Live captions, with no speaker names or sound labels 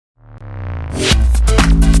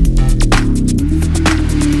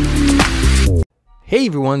Hey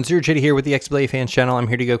everyone, Zero Jetty here with the XBLA Fans channel. I'm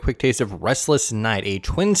here to go quick taste of Restless Night, a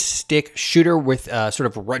twin-stick shooter with sort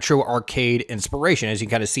of retro arcade inspiration. As you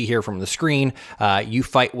can kind of see here from the screen, you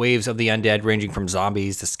fight waves of the undead ranging from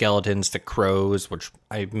zombies to skeletons to crows, which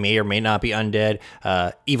may or may not be undead,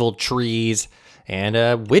 evil trees,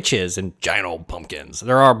 and witches and giant old pumpkins.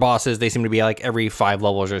 There are bosses. They seem to be like every 5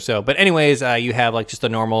 levels or so. But anyways, you have like just a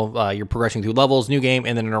normal, you're progressing through levels, new game,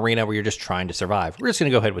 and then an arena where you're just trying to survive. We're just going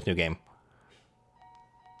to go ahead with new game.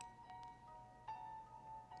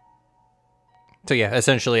 So yeah,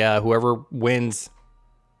 essentially, whoever wins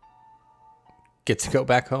gets to go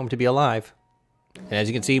back home to be alive. And as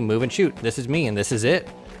you can see, move and shoot. This is me, and this is it.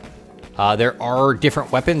 There are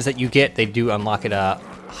different weapons that you get. They do unlock at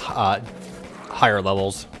higher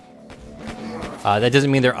levels. That doesn't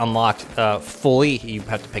mean they're unlocked fully. You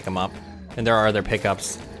have to pick them up. And there are other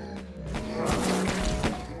pickups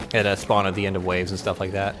at a spawn at the end of waves and stuff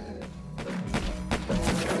like that.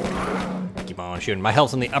 Keep on shooting. My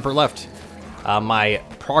health's in the upper left. My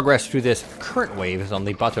progress through this current wave is on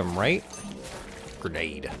the bottom right.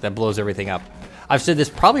 Grenade. That blows everything up. I've said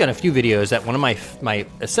this probably on a few videos that one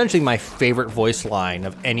of essentially my favorite voice line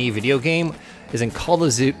of any video game is in Call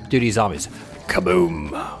of Duty Zombies.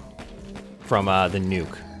 Kaboom! From the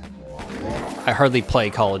nuke. I hardly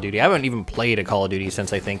play Call of Duty. I haven't even played a Call of Duty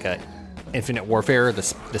since I think Infinite Warfare, the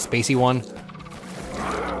spacey one.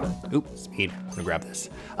 Oop, speed. I'm gonna grab this.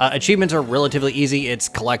 Achievements are relatively easy. It's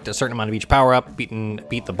collect a certain amount of each power-up, beat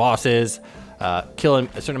the bosses, kill a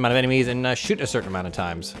certain amount of enemies, and shoot a certain amount of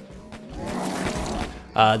times.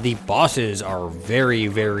 The bosses are very,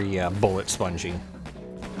 very bullet spongy.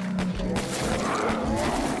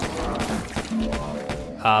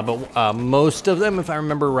 But most of them, if I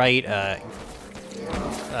remember right,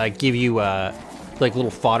 give you like little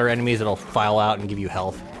fodder enemies that'll file out and give you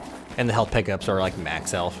health. And the health pickups are like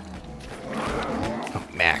max health. Oh,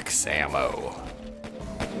 max ammo.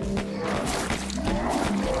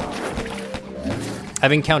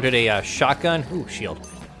 I've encountered a shotgun, ooh, shield,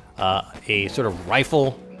 a sort of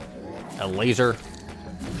rifle, a laser.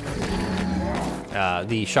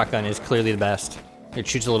 The shotgun is clearly the best. It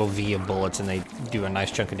shoots a little V of bullets and they do a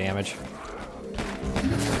nice chunk of damage.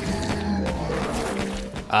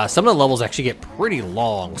 Some of the levels actually get pretty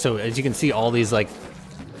long. So as you can see, all these like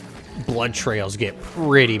blood trails get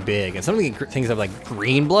pretty big, and some of the things have like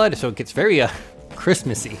green blood, so it gets very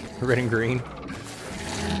Christmassy, red and green.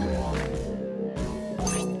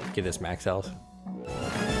 Get this max health.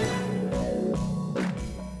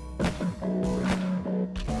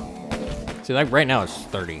 See, like right now it's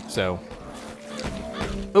 30, so.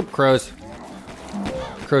 Oop, crows.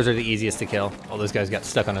 Crows are the easiest to kill. Oh, those guys got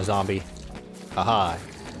stuck on a zombie. Aha,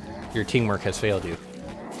 your teamwork has failed you.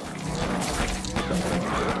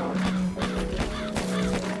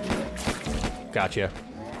 Gotcha.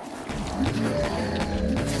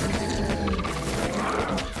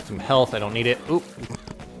 Some health, I don't need it. Oop.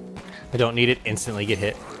 I don't need it, instantly get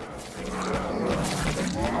hit.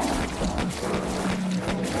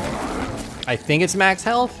 I think it's max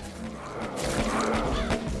health.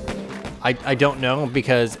 I don't know,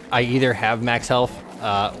 because I either have max health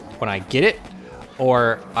when I get it,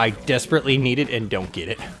 or I desperately need it and don't get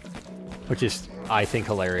it. Which is, I think,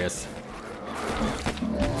 hilarious.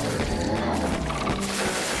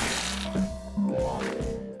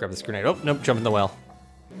 Grab this grenade. Oh, nope, jump in the well.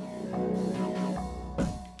 All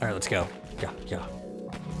right, let's go. Yeah.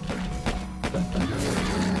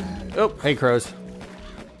 Oh, hey, crows.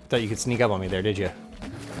 Thought you could sneak up on me there, did you?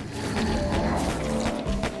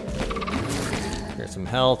 Here's some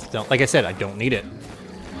health. Like I said, I don't need it.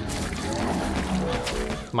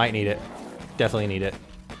 Might need it. Definitely need it.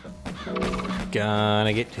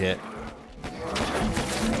 Gonna get hit.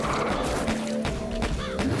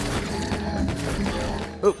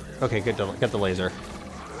 Oh, okay, good. Got the laser.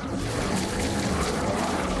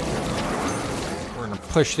 We're gonna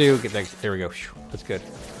push through. Get that. There we go. That's good.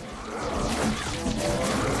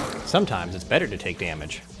 Sometimes it's better to take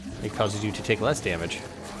damage. It causes you to take less damage.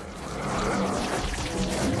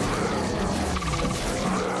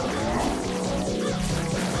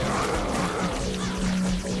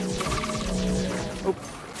 Oh,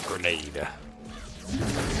 grenade.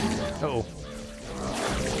 Uh-oh.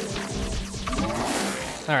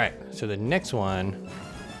 Alright, so the next one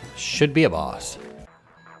should be a boss.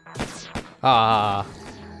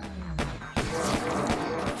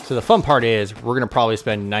 So the fun part is we're going to probably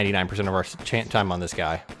spend 99% of our time on this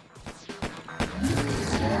guy.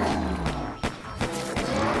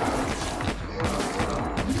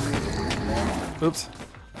 Oops.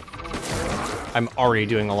 I'm already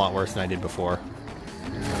doing a lot worse than I did before.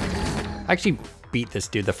 Actually, beat this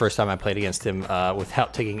dude the first time I played against him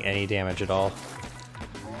without taking any damage at all.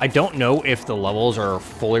 I don't know if the levels are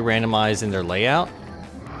fully randomized in their layout,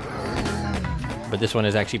 but this one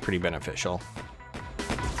is actually pretty beneficial.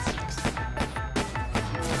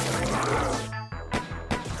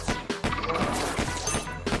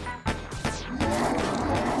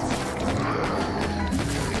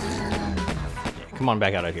 Come on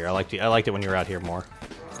back out of here. I liked it when you were out here more.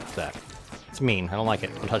 What's that? It's mean. I don't like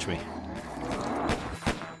it. Don't touch me.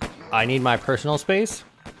 I need my personal space.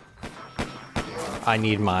 I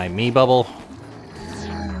need my me bubble.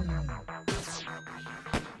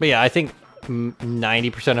 But yeah, I think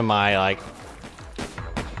 90% of my like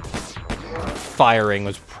firing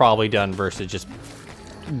was probably done versus just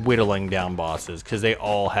whittling down bosses, because they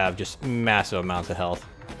all have just massive amounts of health.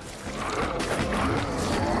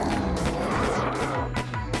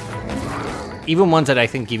 Even ones that I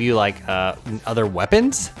think give you like other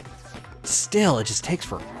weapons, still it just takes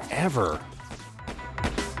forever.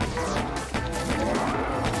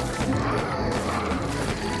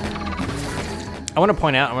 I want to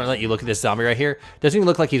point out, I want to let you look at this zombie right here. Doesn't he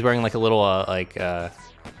look like he's wearing like a little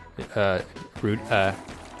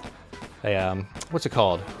what's it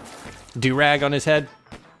called? Do-rag on his head?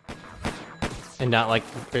 And not like,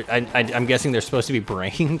 I'm guessing they're supposed to be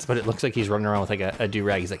brains, but it looks like he's running around with like a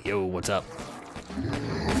do-rag. He's like, yo, what's up?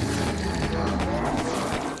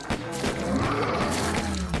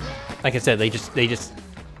 Like I said, he's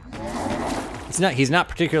not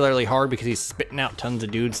particularly hard because he's spitting out tons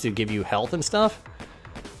of dudes to give you health and stuff.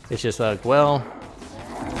 It's just like, well,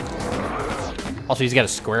 also he's got a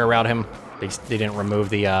square around him. They didn't remove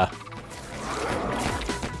the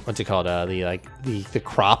what's it called? The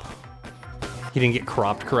crop. He didn't get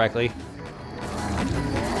cropped correctly.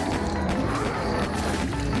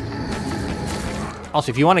 Also,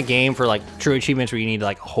 if you want a game for like true achievements where you need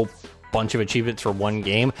like a whole bunch of achievements for one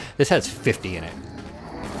game, this has 50 in it.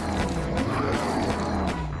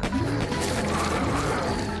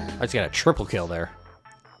 I just got a triple kill there.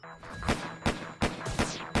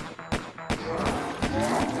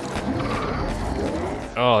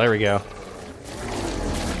 Oh, there we go.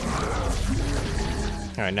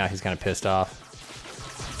 All right, now he's kind of pissed off.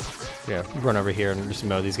 Yeah, run over here and just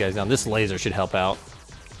mow these guys down. This laser should help out.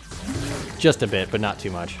 Just a bit, but not too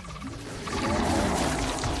much.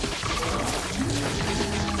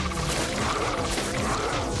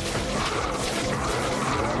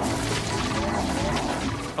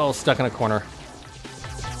 Oh, stuck in a corner.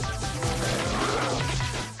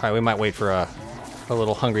 All right, we might wait for a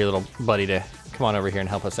little hungry little buddy to come on over here and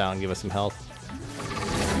help us out and give us some health.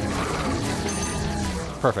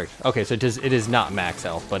 Perfect. Okay, so it is not max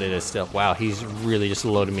health, but it is still... Wow, he's really just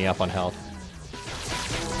loaded me up on health.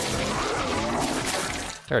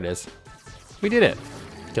 There it is. We did it.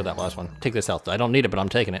 Kill that last one. Take this health. I don't need it, but I'm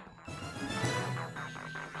taking it.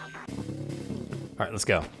 All right, let's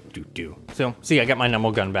go. So, see, I got my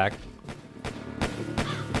numble gun back.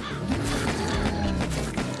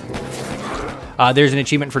 There's an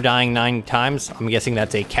achievement for dying 9 times. I'm guessing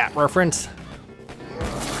that's a cat reference.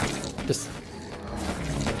 Just...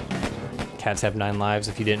 Cats have 9 lives,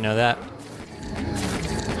 if you didn't know that.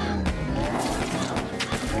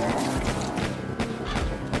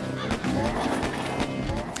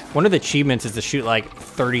 One of the achievements is to shoot like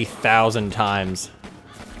 30,000 times.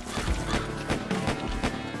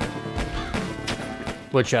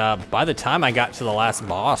 Which, by the time I got to the last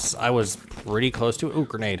boss, I was pretty close to it. Ooh,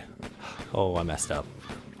 grenade. Oh, I messed up.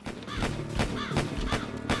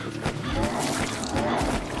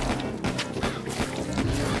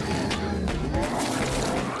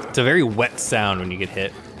 It's a very wet sound when you get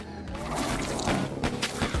hit.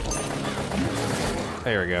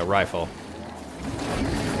 There we go, rifle.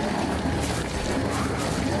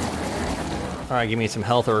 All right, give me some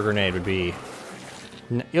health or a grenade would be...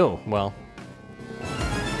 Oh, well.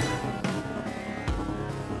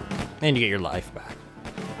 And you get your life back.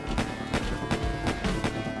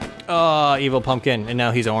 Oh, evil pumpkin, and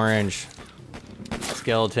now he's orange.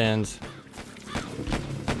 Skeletons.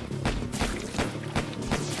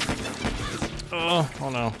 Oh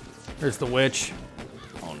no. There's the witch.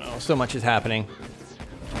 Oh no, so much is happening.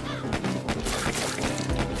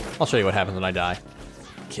 I'll show you what happens when I die.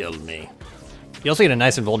 Killed me. You also get a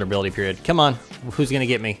nice invulnerability period. Come on, who's gonna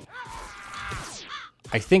get me?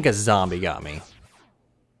 I think a zombie got me.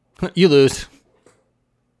 You lose.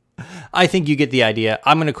 I think you get the idea.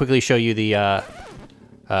 I'm gonna quickly show you the,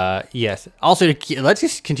 yes. Also, let's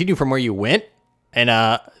just continue from where you went, and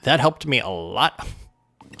that helped me a lot.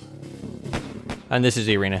 And this is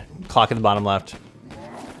the arena. Clock at the bottom left.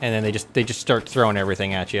 And then they just start throwing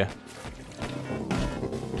everything at you.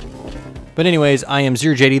 But But anyways, I am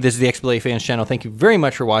ZeroJD. This is the XBLA Fans channel. Thank you very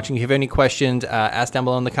much for watching. If you have any questions, ask down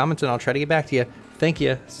below in the comments, and I'll try to get back to you. Thank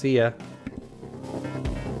you. See ya.